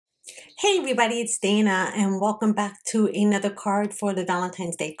Hey everybody, it's Dana and welcome back to another card for the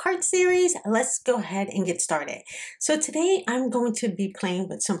Valentine's Day card series. Let's go ahead and get started. So today I'm going to be playing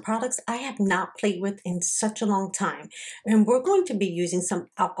with some products I have not played with in such a long time. And we're going to be using some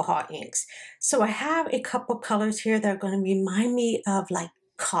alcohol inks. So I have a couple colors here that are going to remind me of like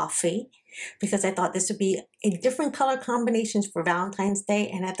coffee, because I thought this would be a different color combinations for Valentine's Day,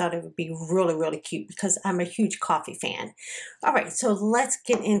 and I thought it would be really cute because I'm a huge coffee fan. All right, so let's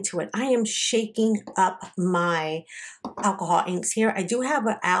get into it. I am shaking up my alcohol inks here. I do have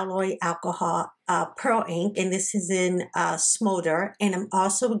an alloy alcohol pearl ink, and this is in Smolder, and I'm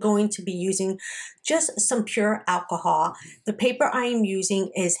also going to be using just some pure alcohol. The paper I am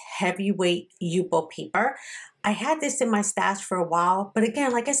using is heavyweight YUPO paper. I had this in my stash for a while, but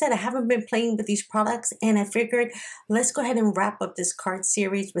again, like I said, I haven't been playing with these products, and I figured let's go ahead and wrap up this card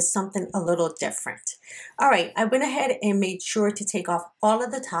series with something a little different. All right, I went ahead and made sure to take off all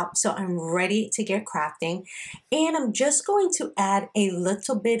of the top, so I'm ready to get crafting, and I'm just going to add a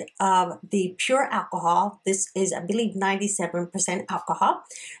little bit of the pure alcohol. This is, I believe, 97% alcohol,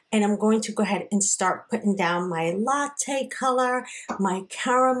 and I'm going to go ahead and start putting down my latte color, my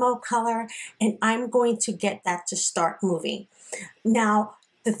caramel color, and I'm going to get that to start moving. Now,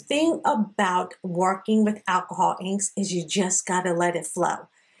 the thing about working with alcohol inks is you just gotta let it flow.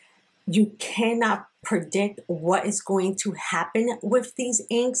 You cannot predict what is going to happen with these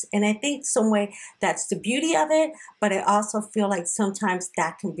inks, and I think some way that's the beauty of it, but I also feel like sometimes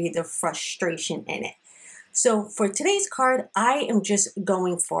that can be the frustration in it. So for today's card, I am just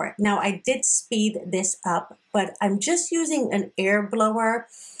going for it. Now, I did speed this up, but I'm just using an air blower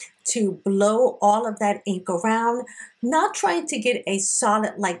to blow all of that ink around, not trying to get a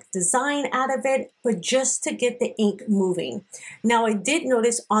solid like design out of it, but just to get the ink moving. Now, I did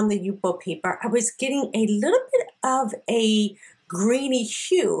notice on the YUPO paper, I was getting a little bit of a greeny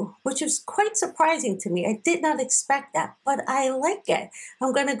hue, which is quite surprising to me. I did not expect that, but I like it.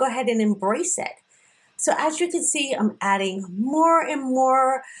 I'm going to go ahead and embrace it. So as you can see, I'm adding more and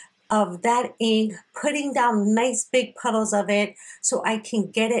more of that ink, putting down nice big puddles of it so I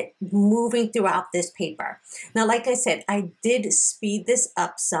can get it moving throughout this paper. Now, like I said, I did speed this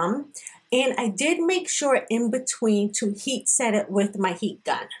up some, and I did make sure in between to heat set it with my heat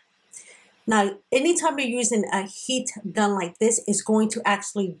gun. Now, anytime you're using a heat gun like this, it's going to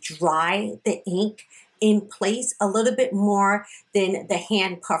actually dry the ink in place a little bit more than the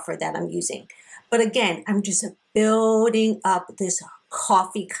hand puffer that I'm using. But again, I'm just building up this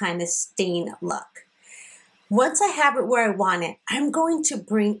coffee kind of stain look. Once I have it where I want it, I'm going to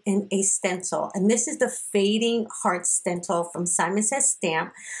bring in a stencil. And this is the Fading Heart stencil from Simon Says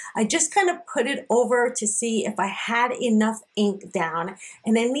Stamp. I just kind of put it over to see if I had enough ink down.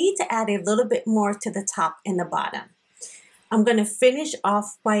 And I need to add a little bit more to the top and the bottom. I'm going to finish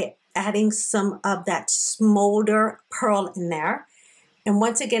off by adding some of that Smolder pearl in there. And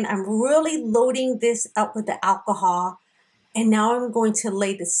once again, I'm really loading this up with the alcohol. And now I'm going to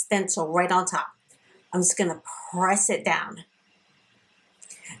lay the stencil right on top. I'm just going to press it down.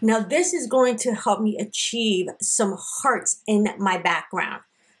 Now this is going to help me achieve some hearts in my background.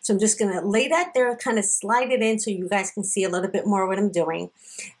 So I'm just going to lay that there, kind of slide it in so you guys can see a little bit more what I'm doing.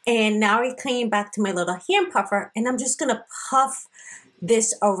 And now I'm coming back to my little hand puffer, and I'm just going to puff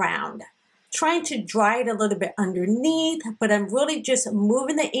this around, trying to dry it a little bit underneath, but I'm really just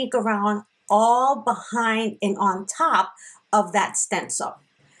moving the ink around all behind and on top of that stencil.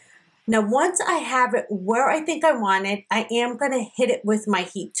 Now, once I have it where I think I want it, I am going to hit it with my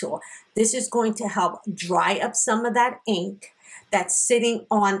heat tool. This is going to help dry up some of that ink that's sitting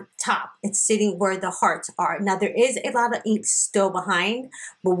on top. It's sitting where the hearts are. Now, there is a lot of ink still behind,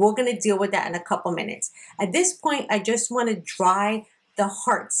 but we're going to deal with that in a couple minutes. At this point, I just want to dry the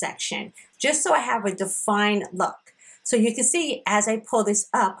heart section, just so I have a defined look. So you can see as I pull this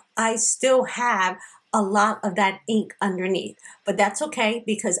up, I still have a lot of that ink underneath, but that's okay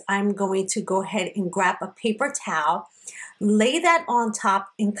because I'm going to go ahead and grab a paper towel, lay that on top,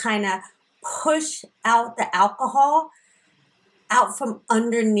 and kind of push out the alcohol out from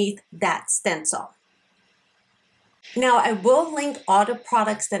underneath that stencil. Now, I will link all the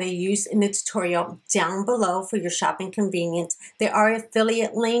products that I used in the tutorial down below for your shopping convenience. There are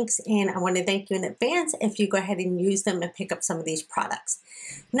affiliate links, and I want to thank you in advance if you go ahead and use them and pick up some of these products.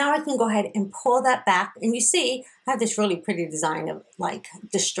 Now I can go ahead and pull that back, and you see I have this really pretty design of like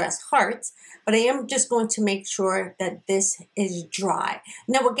distressed hearts, but I am just going to make sure that this is dry.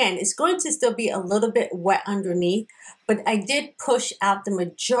 Now again, it's going to still be a little bit wet underneath, but I did push out the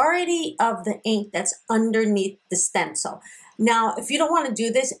majority of the ink that's underneath the stencil. Now, if you don't want to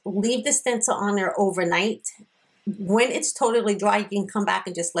do this, leave the stencil on there overnight when it's totally dry, you can come back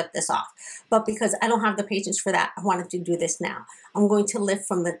and just lift this off. But because I don't have the patience for that, I wanted to do this now. I'm going to lift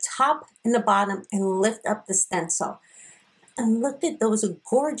from the top and the bottom and lift up the stencil. And look at those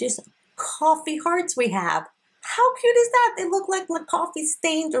gorgeous coffee hearts we have. How cute is that? They look like the coffee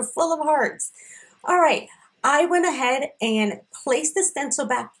stains are full of hearts. All right, I went ahead and placed the stencil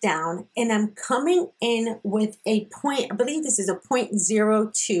back down, and I'm coming in with a point, I believe this is a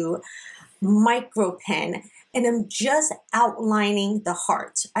 0.02 micro pen, and I'm just outlining the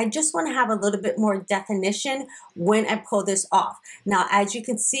hearts. I just want to have a little bit more definition when I pull this off. Now, as you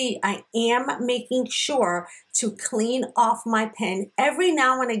can see, I am making sure to clean off my pen every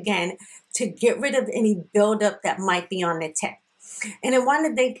now and again to get rid of any buildup that might be on the tip. And I want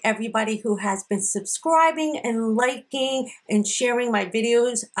to thank everybody who has been subscribing and liking and sharing my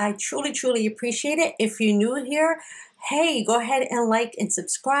videos. I truly, truly appreciate it. If you're new here, hey, go ahead and like and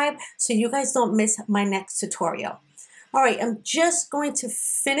subscribe so you guys don't miss my next tutorial. All right, I'm just going to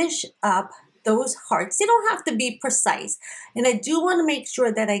finish up those hearts. They don't have to be precise. And I do want to make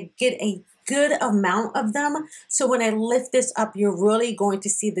sure that I get a good amount of them. So when I lift this up, you're really going to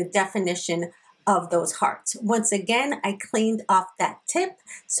see the definition of those hearts. Once again, I cleaned off that tip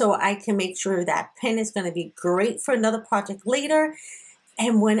so I can make sure that pen is going to be great for another project later.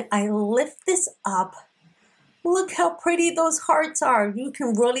 And when I lift this up, look how pretty those hearts are. You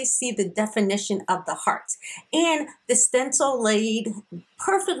can really see the definition of the hearts. And the stencil laid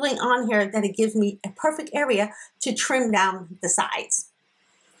perfectly on here that it gives me a perfect area to trim down the sides.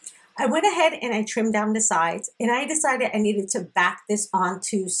 I went ahead and I trimmed down the sides, and I decided I needed to back this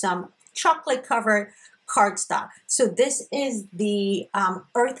onto some chocolate covered cardstock. So this is the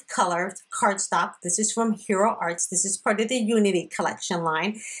earth color cardstock. This is from Hero Arts. This is part of the Unity collection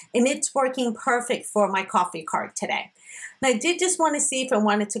line, and it's working perfect for my coffee card today. And I did just want to see if I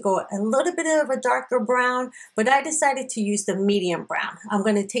wanted to go a little bit of a darker brown, but I decided to use the medium brown. I'm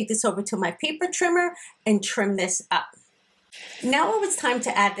going to take this over to my paper trimmer and trim this up. Now it was time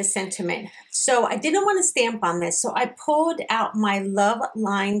to add the sentiment. So I didn't want to stamp on this, so I pulled out my Love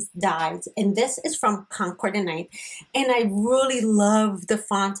Lines dies, and this is from Concord and I really love the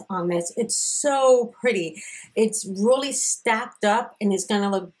font on this. It's so pretty. It's really stacked up, and it's going to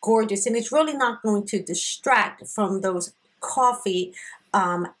look gorgeous, and it's really not going to distract from those coffee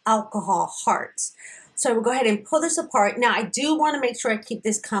alcohol hearts. So I will go ahead and pull this apart. Now I do want to make sure I keep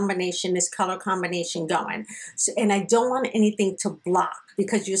this combination, this color combination going. So, and I don't want anything to block,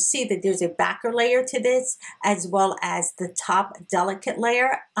 because you'll see that there's a backer layer to this as well as the top delicate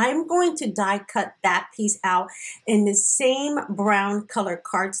layer. I'm going to die cut that piece out in the same brown color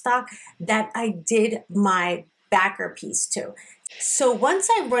cardstock that I did my backer piece to. So once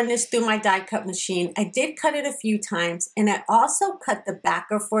I run this through my die cut machine, I did cut it a few times, and I also cut the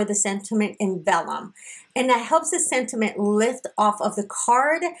backer for the sentiment in Vellum. And that helps the sentiment lift off of the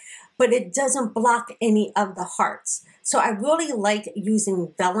card, but it doesn't block any of the hearts. So I really like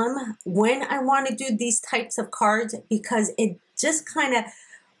using Vellum when I want to do these types of cards, because it just kind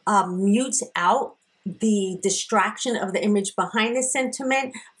of mutes out the distraction of the image behind the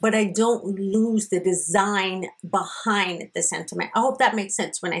sentiment, but I don't lose the design behind the sentiment. I hope that makes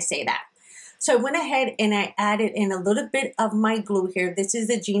sense when I say that. So I went ahead and I added in a little bit of my glue here. This is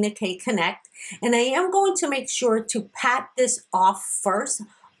the Gina K Connect, and I am going to make sure to pat this off first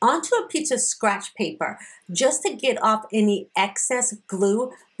onto a piece of scratch paper just to get off any excess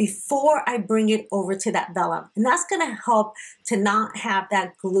glue before I bring it over to that vellum. And that's going to help to not have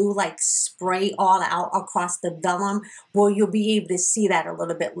that glue like spray all out across the vellum, where you'll be able to see that a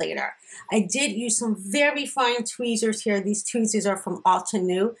little bit later. I did use some very fine tweezers here. These tweezers are from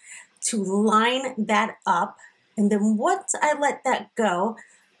Altenew to line that up. And then once I let that go,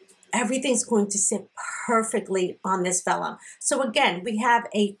 everything's going to sit perfectly on this vellum. So again, we have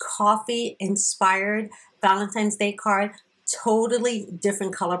a coffee inspired Valentine's Day card, totally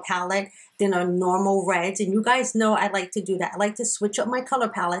different color palette than our normal reds. And you guys know I like to do that. I like to switch up my color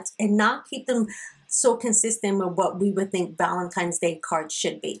palettes and not keep them so consistent with what we would think Valentine's Day cards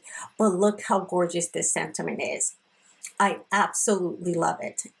should be. But look how gorgeous this sentiment is. I absolutely love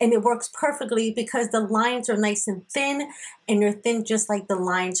it. And it works perfectly because the lines are nice and thin, and they're thin just like the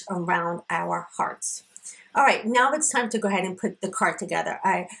lines around our hearts. All right, now it's time to go ahead and put the card together.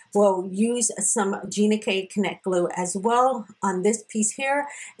 I will use some Gina K Connect glue as well on this piece here,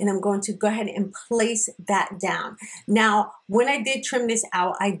 and I'm going to go ahead and place that down. Now, when I did trim this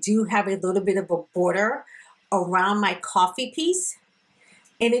out, I do have a little bit of a border around my coffee piece.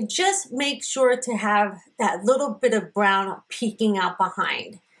 And it just makes sure to have that little bit of brown peeking out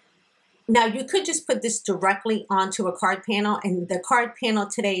behind. Now you could just put this directly onto a card panel, and the card panel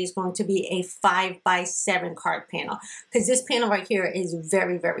today is going to be a 5x7 card panel because this panel right here is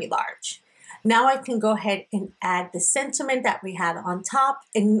very, very large. Now I can go ahead and add the sentiment that we had on top.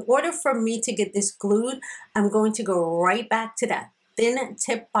 In order for me to get this glued, I'm going to go right back to that thin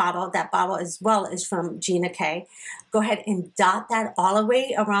tip bottle. That bottle as well is from Gina K. Go ahead and dot that all the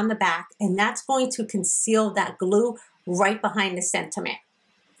way around the back, and that's going to conceal that glue right behind the sentiment.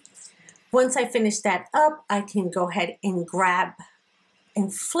 Once I finish that up, I can go ahead and grab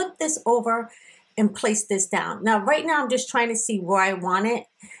and flip this over and place this down. Now, right now, I'm just trying to see where I want it.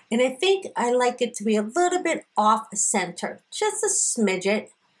 And I think I like it to be a little bit off center, just a smidget.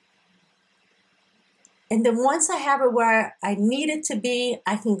 And then once I have it where I need it to be,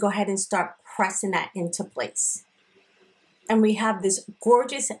 I can go ahead and start pressing that into place. And we have this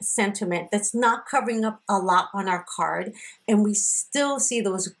gorgeous sentiment that's not covering up a lot on our card. And we still see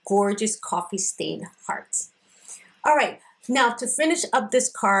those gorgeous coffee stain hearts. All right. Now, to finish up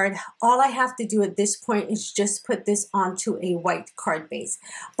this card, all I have to do at this point is just put this onto a white card base.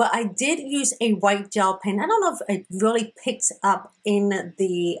 But I did use a white gel pen. I don't know if it really picks up in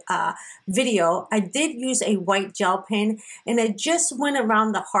the video. I did use a white gel pen, and I just went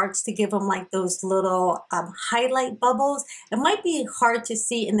around the hearts to give them like those little highlight bubbles. It might be hard to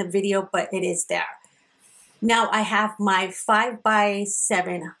see in the video, but it is there. Now I have my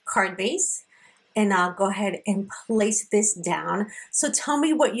 5x7 card base. And I'll go ahead and place this down. So tell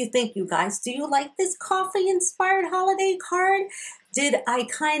me what you think, you guys. Do you like this coffee-inspired holiday card? Did I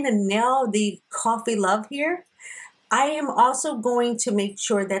kind of nail the coffee love here? I am also going to make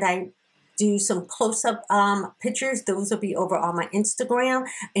sure that I do some close-up pictures. Those will be over on my Instagram,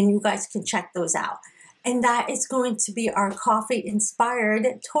 and you guys can check those out. And that is going to be our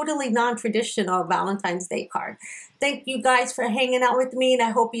coffee-inspired, totally non-traditional Valentine's Day card. Thank you guys for hanging out with me, and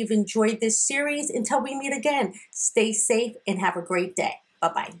I hope you've enjoyed this series. Until we meet again, stay safe and have a great day.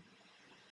 Bye-bye.